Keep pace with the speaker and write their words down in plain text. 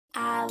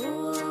Hi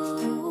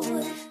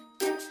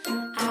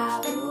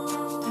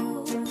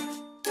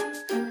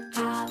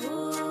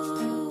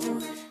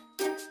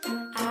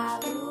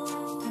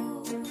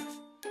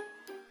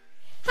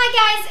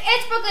guys,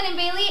 it's Brooklyn and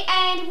Bailey,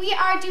 and we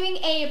are doing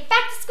a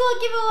back-to-school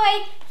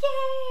giveaway.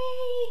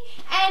 Yay!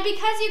 And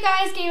because you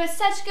guys gave us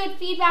such good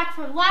feedback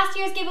from last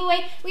year's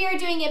giveaway, we are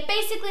doing it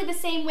basically the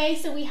same way.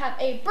 So we have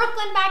a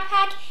Brooklyn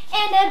backpack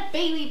and a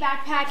Bailey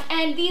backpack,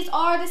 and these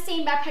are the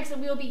same backpacks that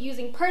we will be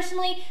using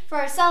personally for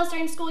ourselves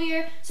during school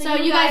year. So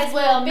you guys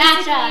will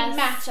match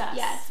us.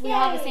 Yes, we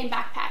all have the same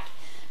backpack.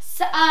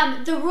 So,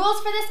 the rules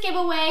for this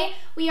giveaway,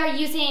 we are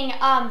using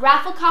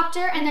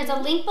Rafflecopter, and there's a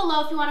link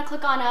below if you want to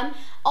click on them.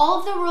 All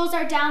of the rules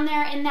are down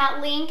there in that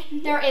link.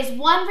 There is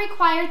one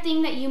required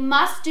thing that you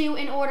must do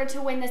in order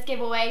to win this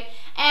giveaway,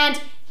 and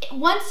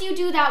once you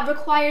do that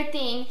required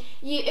thing,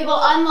 it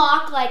will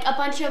unlock like a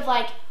bunch of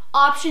like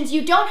options.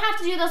 You don't have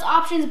to do those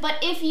options, but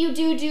if you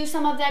do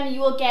some of them,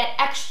 you will get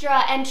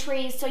extra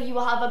entries, so you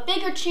will have a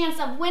bigger chance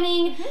of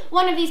winning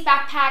one of these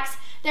backpacks.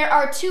 There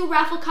are 2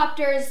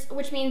 Rafflecopters,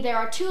 which means there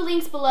are 2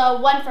 links below,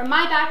 one for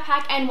my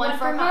backpack and one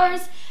for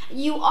hers.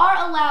 You are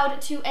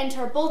allowed to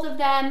enter both of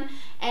them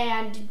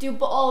and do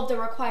all of the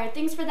required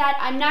things for that.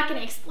 I'm not going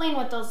to explain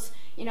what those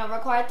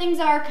required things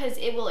are, because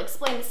it will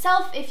explain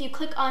itself if you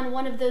click on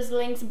one of those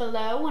links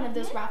below, one of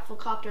those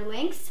Rafflecopter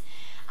links.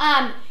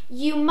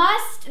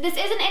 This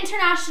is an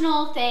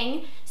international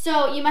thing,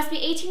 so you must be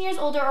 18 years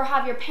older or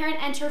have your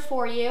parent enter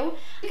for you.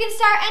 You can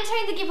start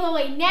entering the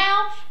giveaway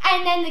now,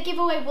 and then the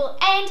giveaway will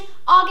end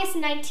August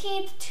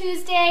 19th,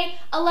 Tuesday,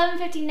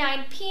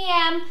 11:59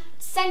 p.m.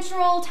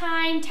 Central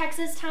Time,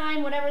 Texas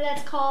time, whatever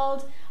that's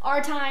called.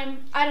 Our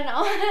time, I don't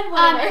know,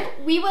 whatever.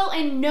 We will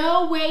in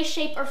no way,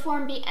 shape, or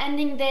form be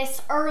ending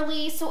this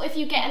early, so if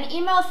you get an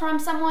email from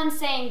someone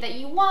saying that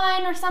you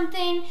won or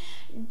something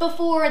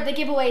before the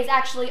giveaway is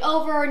actually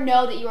over,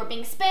 know that you are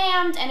being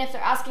spammed, and if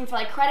they're asking for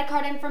like credit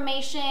card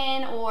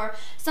information or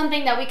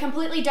something that we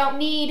completely don't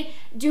need,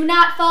 do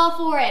not fall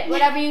for it,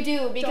 whatever you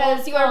do,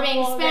 because you are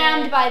being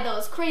spammed by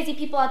those crazy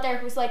people out there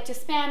who like to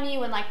spam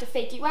you and like to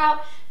fake you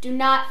out. Do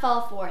not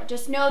fall for it.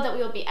 Just know that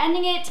we will be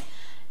ending it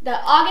the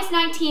August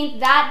 19th,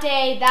 that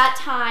day, that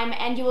time,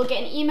 and you will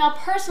get an email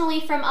personally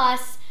from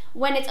us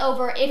when it's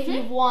over if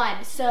you've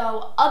won.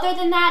 So other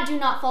than that, do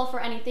not fall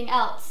for anything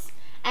else.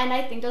 And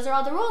I think those are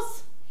all the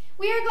rules.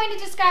 We are going to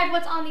describe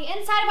what's on the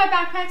inside of our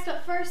backpacks,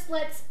 but first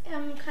let's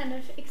kind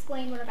of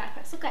explain what our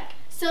backpacks look like.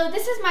 So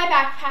this is my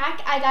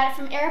backpack. I got it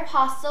from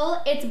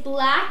Aeropostale. It's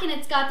black and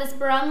it's got this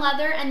brown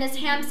leather and this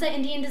Hamsa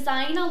Indian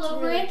design all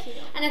over it. Cute.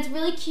 And it's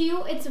really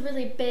cute. It's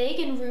really big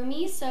and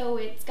roomy, so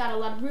it's got a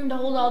lot of room to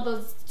hold all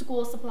those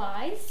school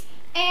supplies.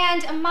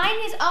 And mine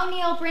is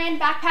Oneill brand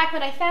backpack,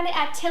 but I found it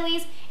at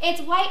Tilly's. It's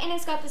white and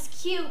it's got this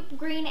cute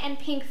green and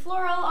pink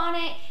floral on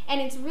it, and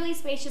it's really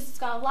spacious. It's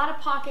got a lot of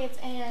pockets,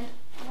 and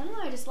I don't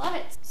know, I just love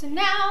it. So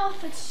now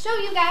let's show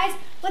you guys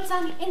what's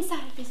on the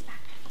inside of these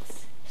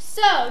backpacks.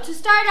 So to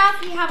start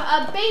off, we have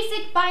a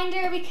basic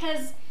binder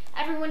because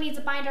everyone needs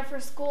a binder for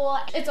school.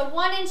 It's a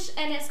 1-inch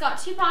and it's got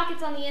 2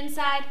 pockets on the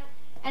inside,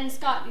 and it's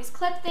got these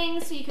clip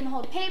things so you can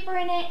hold paper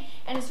in it,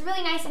 and it's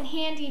really nice and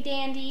handy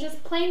dandy.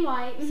 Just plain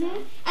white.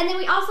 And then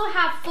we also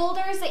have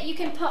folders that you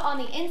can put on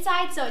the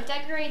inside, so it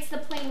decorates the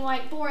plain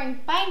white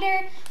boring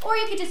binder, or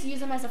you could just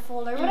use them as a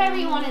folder, whatever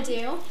you want to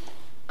do.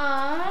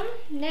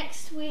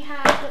 Next we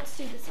have, let's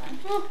do this one.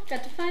 Oh,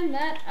 got to find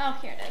that. Oh,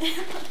 here it is.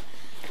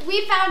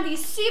 We found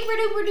these super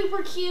duper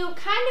duper cute,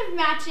 kind of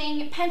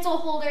matching pencil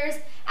holders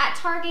at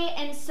Target,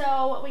 and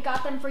so we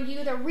got them for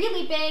you. They're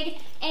really big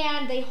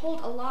and they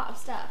hold a lot of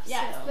stuff.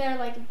 Yes, so they're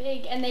like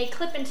big, and they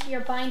clip into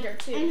your binder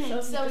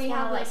too. So we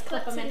have like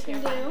clip them into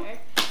your binder.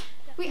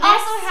 We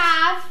also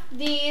have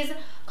these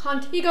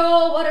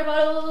Contigo water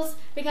bottles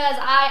because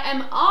I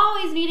am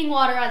always needing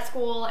water at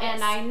school,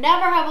 and I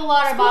never have a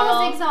water bottle.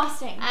 School is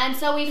exhausting. And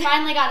so we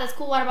finally got this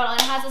cool water bottle,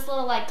 and it has this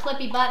little like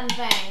clippy button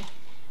thing.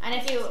 And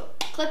if you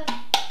clip,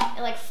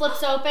 it like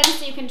flips open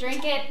so you can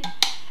drink it.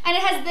 And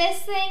it has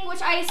this thing,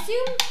 which I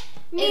assume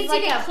means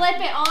like you can clip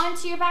it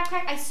onto your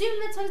backpack. I assume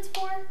that's what it's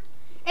for.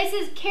 It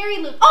says carry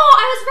loop. Oh,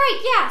 I was right,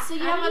 yeah. So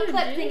you have a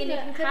clip thing and you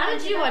can clip it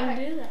onto your backpack. How did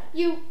you undo that?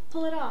 You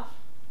pull it off.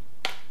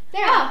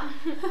 There. Oh.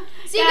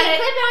 So you can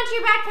clip it onto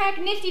your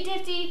backpack, nifty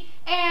difty,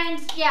 and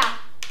yeah.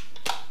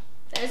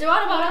 There's your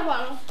water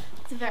bottle.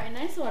 It's a very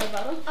nice water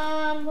bottle.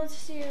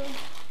 Let's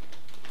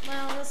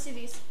do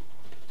these.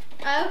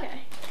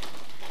 Okay.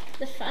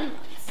 The fun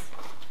ones.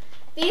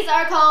 These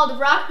are called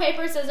rock,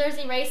 paper, scissors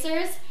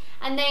erasers,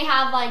 and they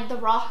have like the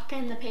rock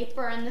and the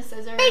paper and the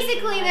scissors.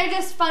 Basically, they're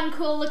just fun,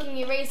 cool looking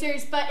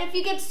erasers, but if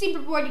you get super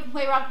bored, you can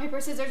play rock,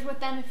 paper, scissors with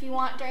them if you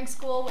want during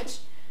school, which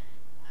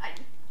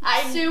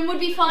I assume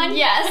would be fun.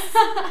 Yes.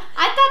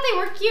 I thought they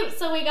were cute,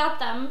 so we got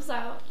them.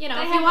 So, if you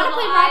want to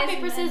play rock,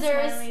 paper,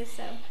 scissors smileys,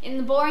 in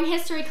the boring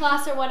history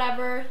class or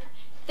whatever,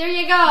 there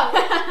you go.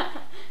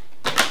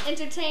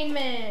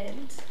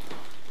 Entertainment.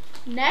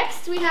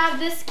 Next, we have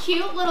this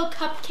cute little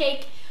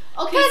cupcake.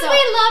 Okay, because we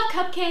love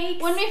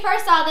cupcakes. When we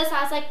first saw this,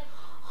 I was like,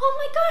 oh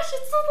my gosh,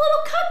 it's a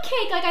little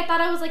cupcake. Like, I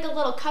thought it was like a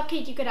little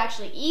cupcake you could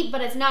actually eat,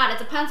 but it's not.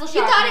 It's a pencil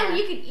sharpener. You thought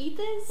you could eat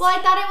this? Well,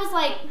 I thought it was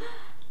like...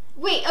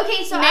 Wait,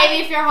 okay, so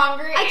maybe if you're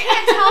hungry. I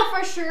can't tell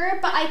for sure,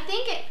 but I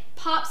think it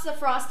pops the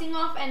frosting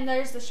off, and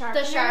there's the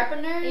sharpener. The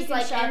sharpener is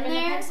like sharpen in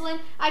there. the pencil in.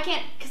 I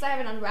can't, because I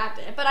haven't unwrapped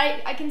it, but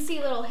I can see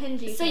little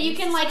hingy So things. you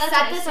can like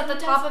set this at the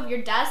top of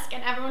your desk,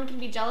 and everyone can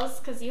be jealous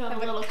because you have a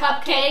little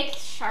cupcake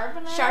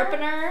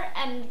sharpener,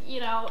 and you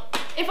know,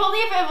 if only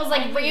if it was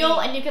like real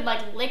and you could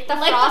like lick the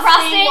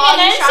frosting while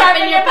you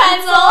sharpen your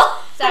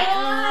pencil.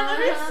 That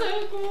is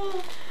so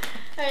cool.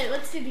 All right,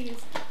 let's do these.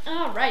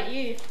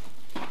 Alrighty.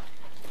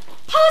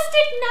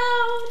 Post-it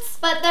notes,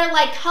 but they're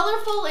like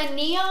colorful and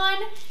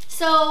neon.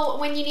 So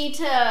when you need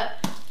to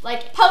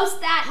like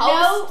post that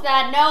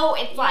note,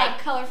 it's like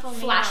colorful,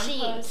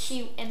 flashy and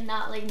cute, and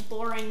not like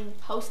boring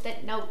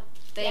post-it note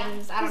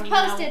things. Yeah, I don't even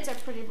know. Post-its are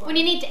pretty boring. When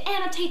you need to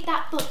annotate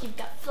that book, you've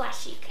got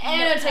flashy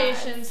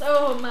annotations.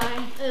 Oh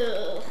my.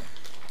 Ugh.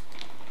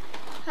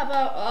 How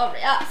about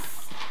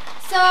yes?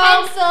 So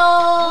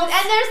Pencils.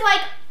 and there's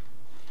like.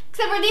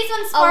 Except for these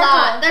ones A sparkle.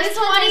 lot. There's These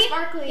 20. ones are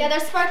sparkly. Yeah, they're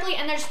sparkly,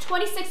 and there's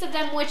 26 of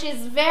them, which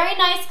is very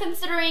nice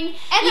considering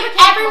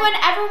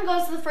everyone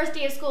goes to the first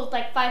day of school with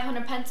like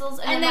 500 pencils,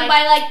 and then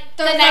by like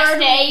the next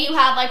day you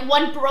have like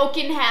one half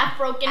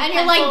broken and pencil.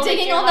 You're like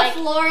digging on the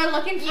floor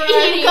looking for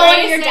you go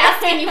to your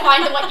desk and you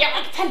find the one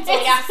pencil.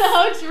 It's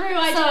so true.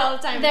 I do all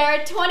the time. There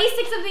are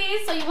 26 of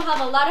these, so you will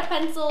have a lot of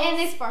pencils. And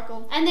they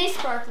sparkle.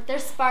 They're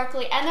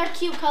sparkly, and they're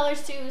cute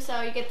colors too. So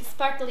you get the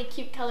sparkly,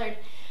 cute colored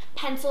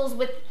pencils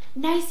with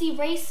nice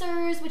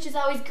erasers, which is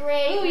always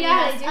great. Oh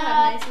yeah, they do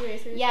have nice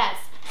erasers. Yes.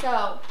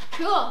 So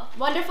cool,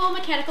 wonderful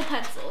mechanical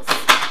pencils.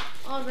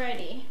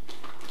 Alrighty.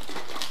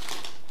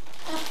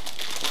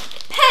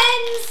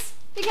 Pens,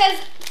 because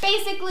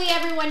basically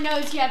everyone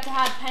knows you have to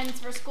have pens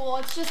for school.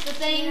 It's just a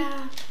thing.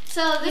 Yeah.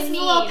 So this is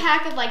a little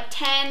pack of like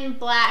 10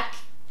 black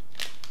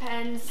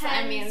pens.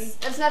 I mean,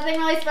 there's nothing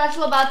really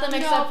special about them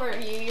except for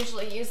you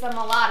usually use them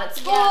a lot at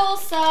school. Yeah.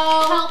 So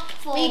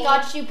helpful. We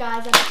got you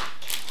guys a pack.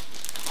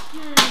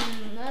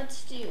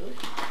 Let's do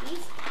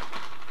these.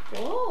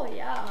 Oh,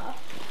 yeah.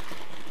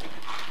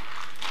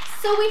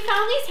 So we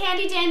found these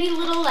handy dandy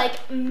little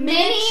like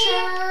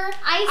miniature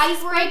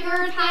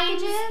icebreaker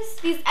packages.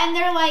 These, and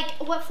they're like,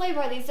 what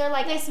flavor are these? They're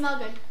like, they smell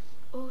good.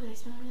 Oh, they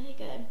smell really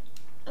good.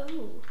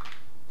 Oh.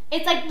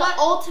 It's like the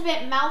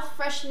ultimate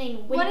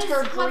mouth-freshening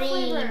winter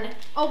green.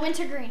 Oh,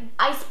 wintergreen.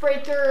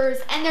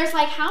 Icebreakers. And there's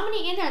like, how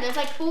many in there? There's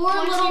like 4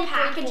 little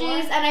packages.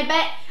 And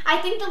I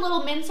think the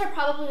little mints are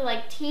probably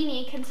like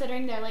teeny,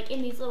 considering they're like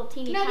in these little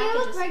teeny packages. No, they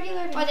look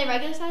regular. Are they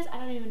regular size? I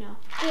don't even know.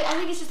 I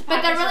think it's just a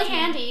But they're really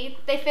handy.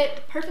 They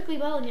fit perfectly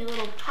well in your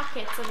little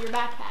pockets of your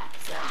backpack.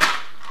 So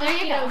there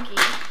you go.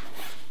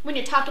 When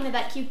you're talking to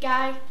that cute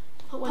guy,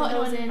 put one of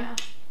those in. Your mouth.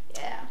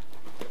 Yeah.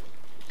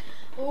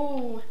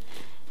 Ooh.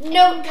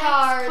 Note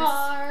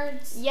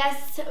cards.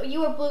 Yes,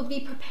 you will be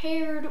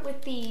prepared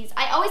with these.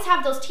 I always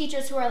have those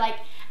teachers who are like,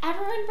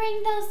 everyone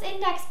bring those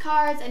index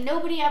cards, and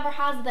nobody ever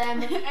has them.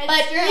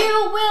 But true.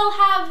 You will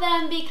have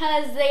them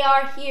because they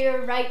are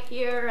here, right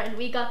here, and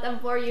we got them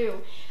for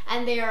you.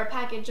 And they are a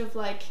package of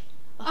like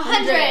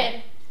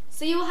 100.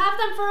 So you will have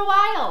them for a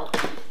while.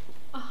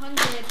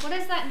 100. What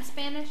is that in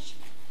Spanish?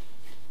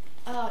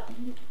 I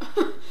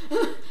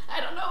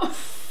don't know.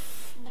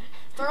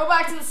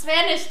 Throwback to the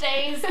Spanish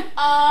days. 10.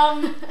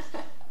 No,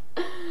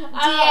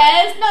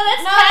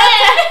 that's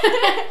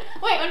 10.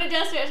 Wait, una,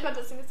 dos, tres,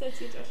 cuatro, cinco, seis,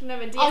 siete, ocho,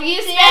 nueve, diez. All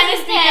you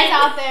Spanish speakers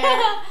out there.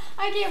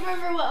 I can't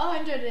remember what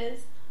 100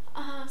 is.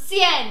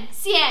 100.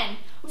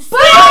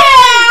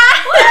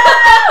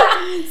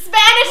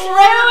 Spanish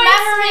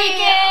memory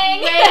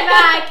way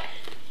back.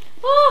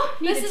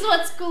 This is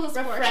what school is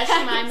for. Refresh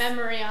my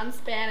memory on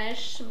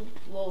Spanish. A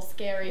little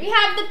scary. We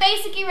have the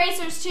basic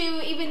erasers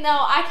too, even though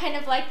I kind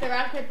of like the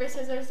rock, paper,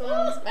 scissors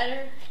ones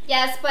better.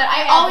 Yes, but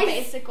I always the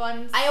basic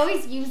ones. I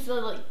always use the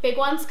like, big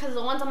ones because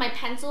the ones on my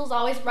pencils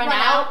always run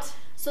out.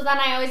 So then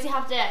I always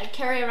have to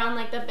carry around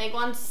like the big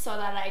ones so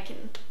that I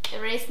can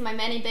erase my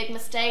many big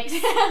mistakes.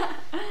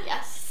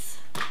 Yes.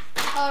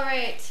 All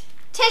right.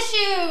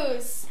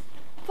 Tissues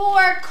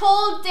for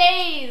cold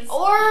days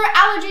or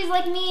allergies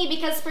like me,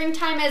 because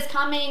springtime is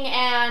coming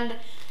and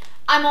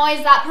I'm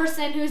always that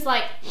person who's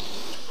like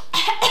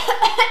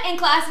in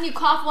class and you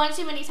cough one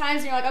too many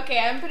times and you're like, okay,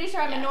 I'm pretty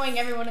sure I'm annoying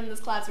everyone in this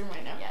classroom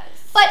right now.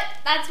 Yes. But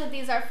that's what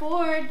these are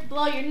for. To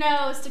blow your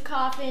nose, to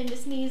cough in, to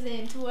sneeze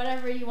in, to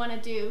whatever you want to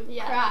do.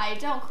 Yeah. Cry.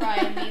 Don't cry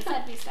in these.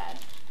 That'd be sad.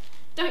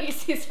 Don't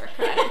use these for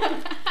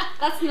crying.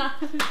 That's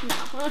not.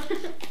 No.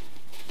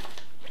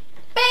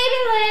 Baby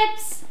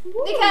lips!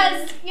 Ooh.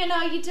 Because, you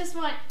know, you just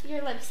want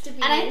your lips to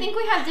be... And I think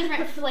we have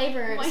different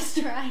flavors.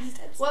 Moisturized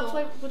at school. What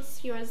flavor?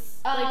 What's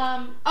yours?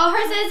 Oh,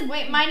 hers is...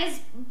 Wait, mine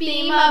is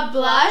Beam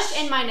Blush.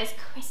 And mine is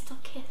Crystal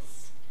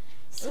Kiss.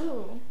 So,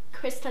 ooh.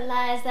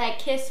 Crystallize that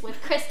kiss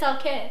with Crystal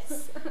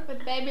Kiss.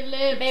 With baby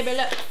lips. Baby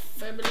lips.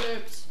 Baby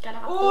lips.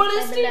 Oh,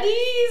 let's do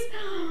these.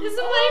 This is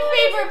my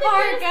favorite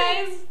part,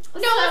 guys.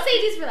 No, let's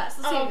save these for last.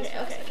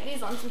 Okay.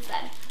 These ones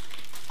instead.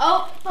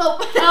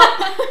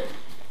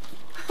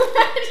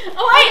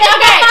 Oh wait,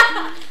 okay.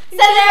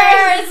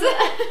 Scissors.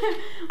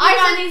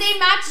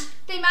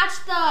 They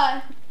match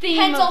the Theme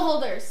pencil of-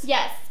 holders.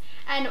 Yes.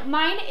 And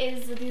mine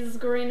is these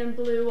green and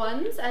blue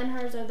ones, and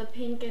hers are the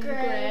pink and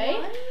gray.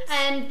 ones.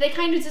 And they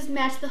kind of just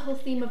match the whole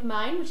theme of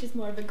mine, which is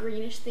more of a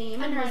greenish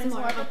theme, and hers is mine's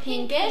more of a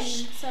pink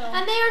pinkish. theme, so.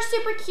 And they are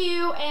super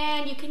cute,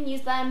 and you can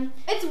use them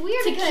It's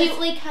weird to because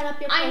cutely cut up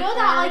your paper. I know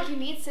that like you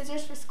need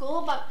scissors for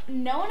school, but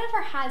no one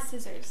ever has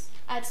scissors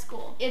at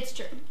school. It's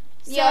true.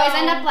 You So- always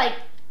end up like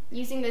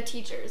using the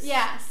teachers.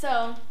 Yeah,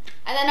 so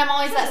And then I'm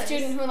always that Scissors.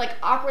 student who like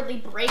awkwardly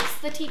breaks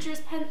the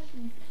teacher's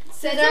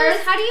scissors.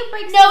 How do you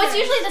break scissors? No, it's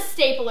usually the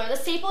stapler. The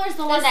stapler is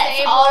the one that's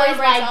stapler always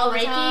breaks like all the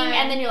breaking, time.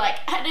 and then you're like,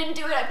 I didn't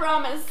do it, I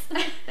promise.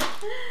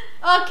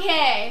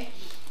 Okay.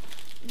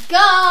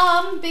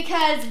 Gum,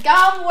 because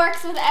gum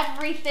works with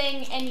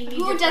everything, and you need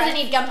Who your doesn't breath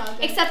need to gum? smell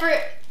good. Except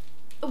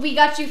for, we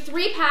got you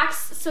 3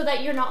 packs so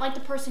that you're not like the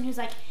person who's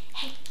like,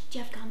 hey, do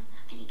you have gum?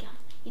 I need gum.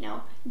 You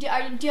know, do you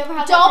ever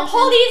have that Don't person?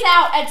 pull these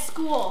out at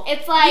school.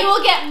 It's like, You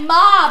will get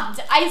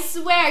mobbed. I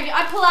swear.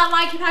 I pull out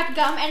my pack of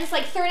gum, and it's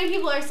like 30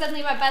 people are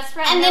suddenly my best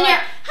friend. And They're then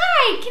like,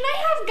 hi, can I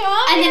have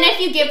gum? and then if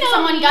you give know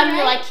someone me, gum, right?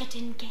 you're like, you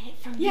didn't get it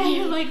from Yeah, me.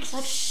 you're like,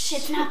 shh,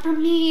 it's not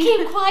from me.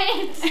 keep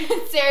quiet.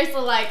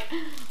 Seriously, like,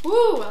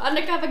 woo,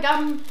 undercover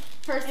gum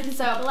person. It's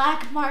So a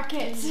black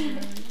market.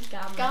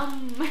 gum.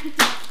 Gum.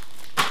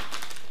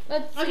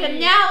 Let's Okay, see.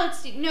 now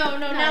let's do. No,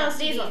 now let's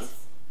do these these. ones.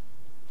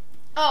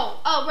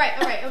 Oh, right,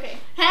 okay.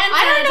 Hand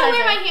I don't know sanitizer.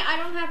 where my hand. I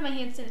don't have my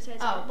hand sanitizer.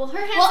 Oh, well, her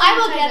hand well, I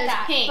will sanitizer get is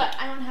that, pink. but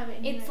I don't have it.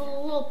 In It's a here.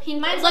 little pink.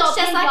 Mine's It a looks little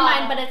just pink like mine,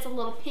 bottle. but it's a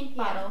little pink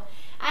Yeah. bottle.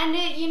 And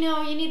you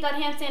know, you need that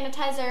hand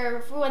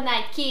sanitizer for when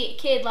that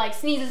kid like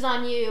sneezes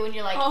on you, and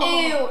you're like, Oh.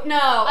 ew,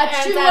 no, A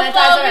hand chumophobia.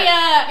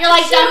 sanitizer. You're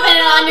like dumping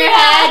it on your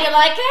head. You're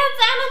like, hand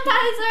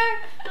sanitizer,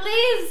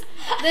 please.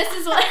 This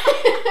is what.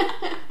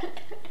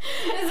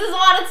 This is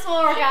what it's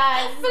for,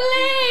 guys.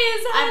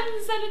 Please, hand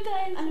I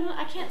sanitizer.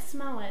 I can't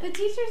smell it. The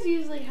teachers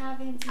usually have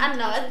hand sanitizer. I don't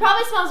know. It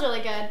probably smells really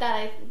good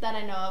that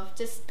I know of.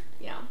 Just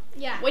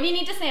Yeah. when you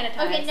need to sanitize.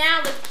 Okay, now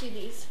let's do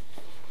these.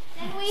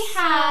 Then we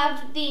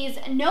have these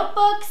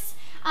notebooks.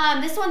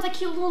 This one's a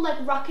cute little like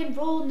rock and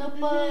roll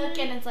notebook,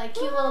 and it's like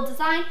cute little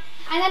design.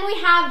 And then we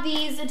have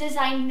these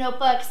design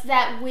notebooks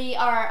that we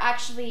are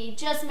actually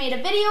just made a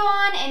video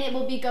on, and it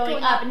will be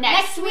going up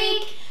next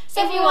week.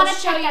 So if you want to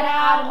check out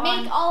how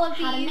to make all of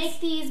how to these. make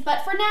these,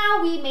 but for now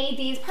we made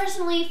these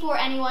personally for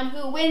anyone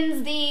who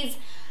wins these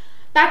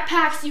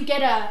backpacks. You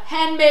get a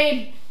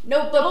handmade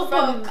notebook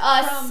from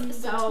us. from the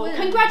So twins.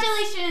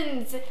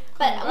 congratulations!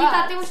 But we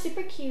thought they were Congrats.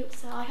 super cute,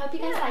 so I hope you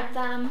guys Yeah. like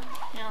them.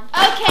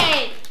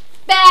 Okay,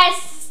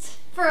 best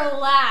for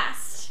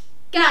last.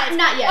 Guys,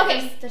 Not yet.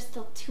 Okay, There's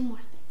still 2 more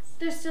things.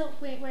 there's still,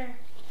 wait, where?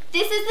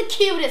 This is the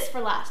cutest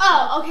for last.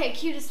 Oh, okay,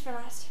 cutest for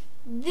last.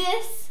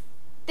 This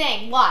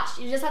thing, watch.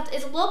 You just have to.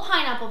 It's a little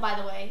pineapple, by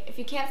the way. If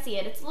you can't see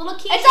it, it's a little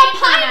cute. It's a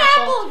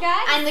pineapple,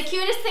 guys. And the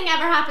cutest thing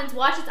ever happens.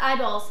 Watch its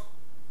eyeballs.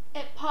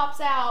 It pops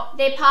out.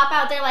 They pop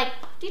out. They're like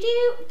doo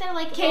doo. They're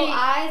like little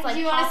eyes. Like do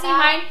you want to pop see out.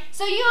 mine?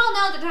 So you all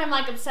know that I'm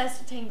like obsessed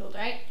with Tangled,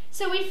 right?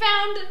 So we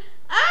found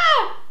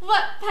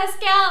what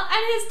Pascal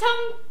and his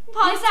tongue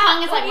pops His out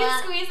tongue is when like you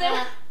 "Wah, squeeze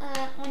him.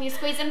 when you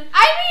squeeze him.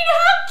 I mean,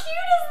 how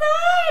cute is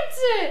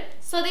that?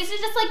 So these are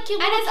just like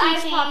cute And little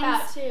his eyes pop keychains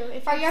out too.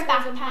 If for you your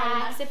squeeze them hard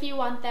backpacks enough. if you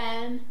want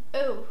them.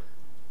 Ooh.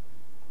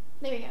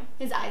 There we go.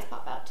 His eyes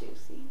pop out too.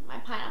 See my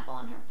pineapple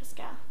on her,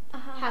 Pascal.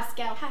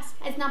 Pascal.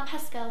 Pascal. It's not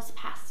Pascal, it's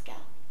Pascal.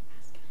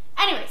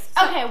 Anyways,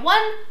 So- okay,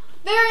 one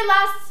very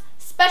last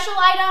special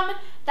item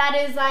that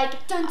is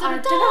like Dun,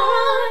 dun, dun,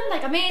 dun,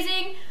 like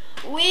amazing.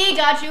 We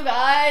got you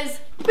guys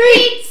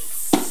beats.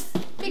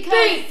 Because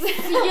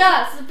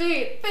Yes,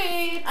 beats.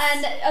 Beats.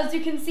 And as you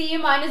can see,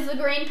 mine is the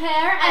green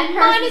pair, and hers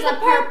mine is a the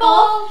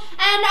purple.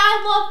 And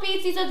I love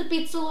Beats. These are the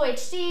Beats Solo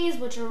HDs,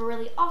 which are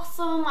really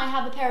awesome. I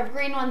have a pair of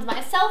green ones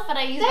myself, and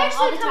I use They them all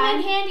actually the come time.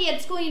 in handy at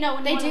school, you know,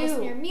 when They you want to do. listen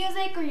to your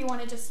music or you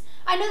want to just.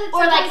 I know that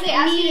Or, sometimes like, they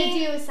ask you me-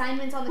 to do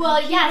assignments on the Well,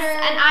 computer.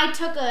 yes, and I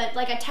took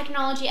a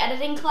technology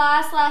editing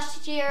class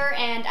last year,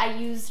 and I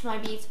used my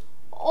Beats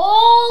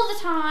all the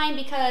time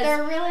because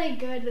they're really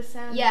good with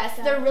sound. yes,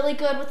 and they're stuff. really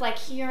good with like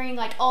hearing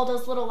like all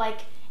those little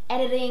like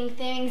editing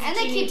things And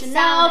that they you keep need to know.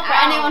 sound For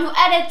out. anyone who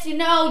edits, you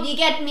know, you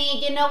get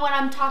me, you know what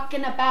I'm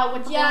talking about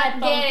with the whole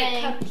headphone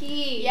thing.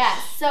 capiche. Yes,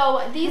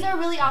 so these are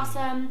really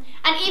awesome,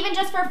 and even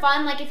just for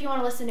fun, like if you want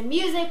to listen to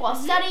music while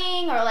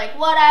studying or like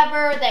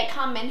whatever, they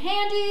come in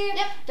handy.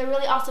 Yep. They're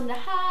really awesome to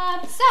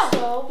have.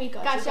 So, we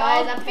got got you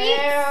y'all guys a Beats.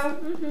 pair.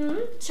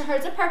 So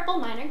hers are purple,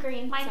 mine are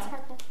green. Mine's so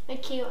purple. they're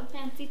cute and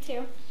fancy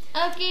too.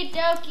 Okie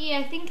dokie,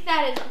 I think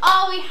that is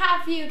all we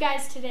have for you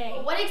guys today.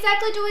 What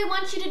exactly do we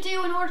want you to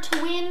do in order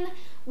to win?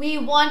 We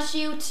want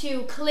you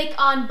to click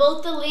on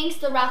both the links,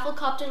 the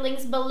Rafflecopter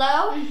links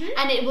below,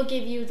 and it will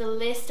give you the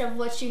list of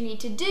what you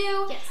need to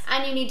do. Yes.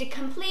 And you need to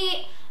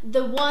complete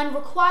the one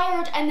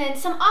required, and then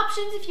some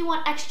options if you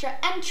want extra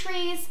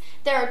entries.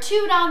 There are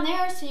 2 down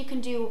there, so you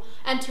can do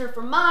enter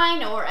for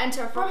mine or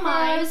enter for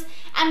hers.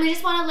 and we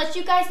just want to let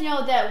you guys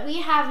know that we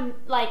have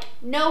like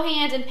no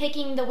hand in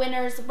picking the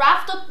winners.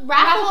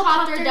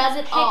 Rafflecopter does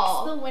it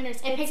all. The winners.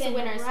 It picks the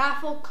winners.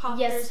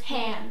 Rafflecopter's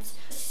hands.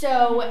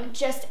 So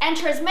just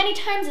enter as many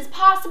times as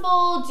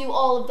possible. Do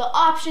all of the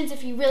options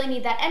if you really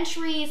need that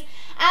entries,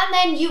 and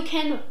then you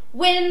can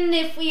win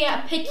if we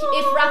pick.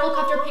 If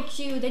Rafflecopter picks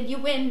you, then you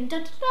win.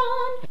 Dun, dun,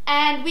 dun.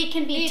 And we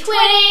can be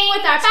twinning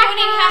with our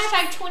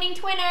backpacks. Twinning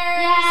twinners.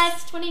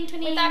 Yes, twinning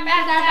with our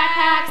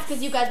backpacks.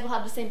 because you guys will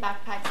have the same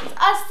backpacks as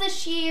us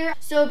this year.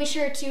 So be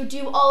sure to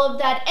do all of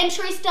that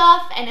entry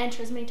stuff and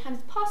enter as many times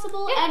as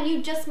possible, and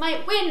you just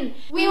might win.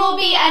 We will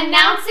be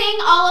announcing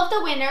all of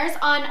the winners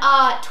on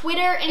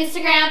Twitter,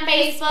 Instagram,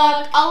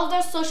 Facebook, all of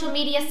those social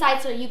media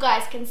sites, so you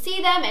guys can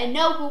see them and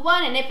know who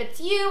won. And if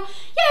it's you, yay,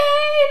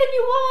 then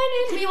you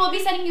won. And we will be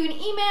sending you an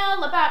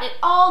email about it,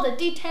 all the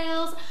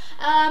details.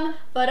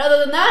 But other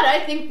than that,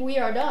 I think we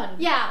are done.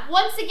 Yeah,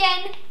 once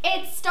again,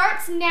 it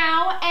starts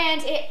now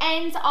and it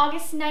ends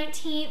August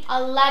 19th,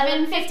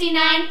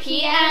 11:59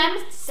 p.m.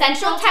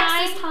 Central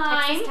Texas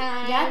time.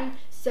 Yep.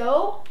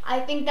 So I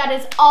think that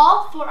is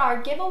all for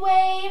our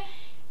giveaway.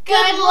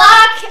 Good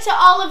luck to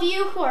all of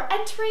you who are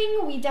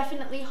entering. We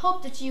definitely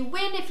hope that you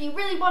win if you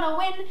really want to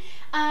win.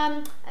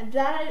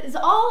 That is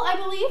all, I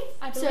believe.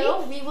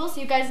 So we will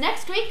see you guys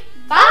next week.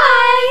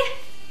 Bye!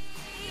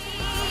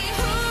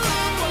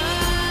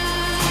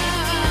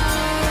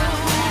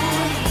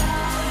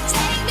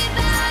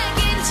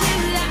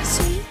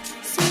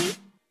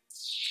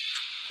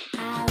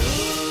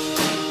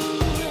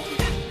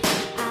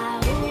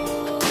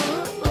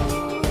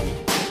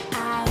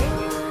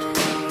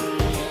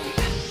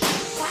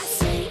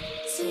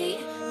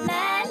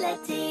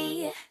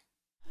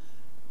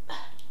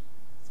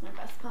 It's my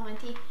best moment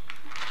tea.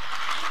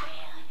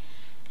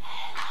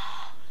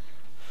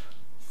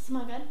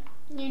 Smell good?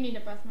 You need a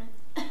breath mint.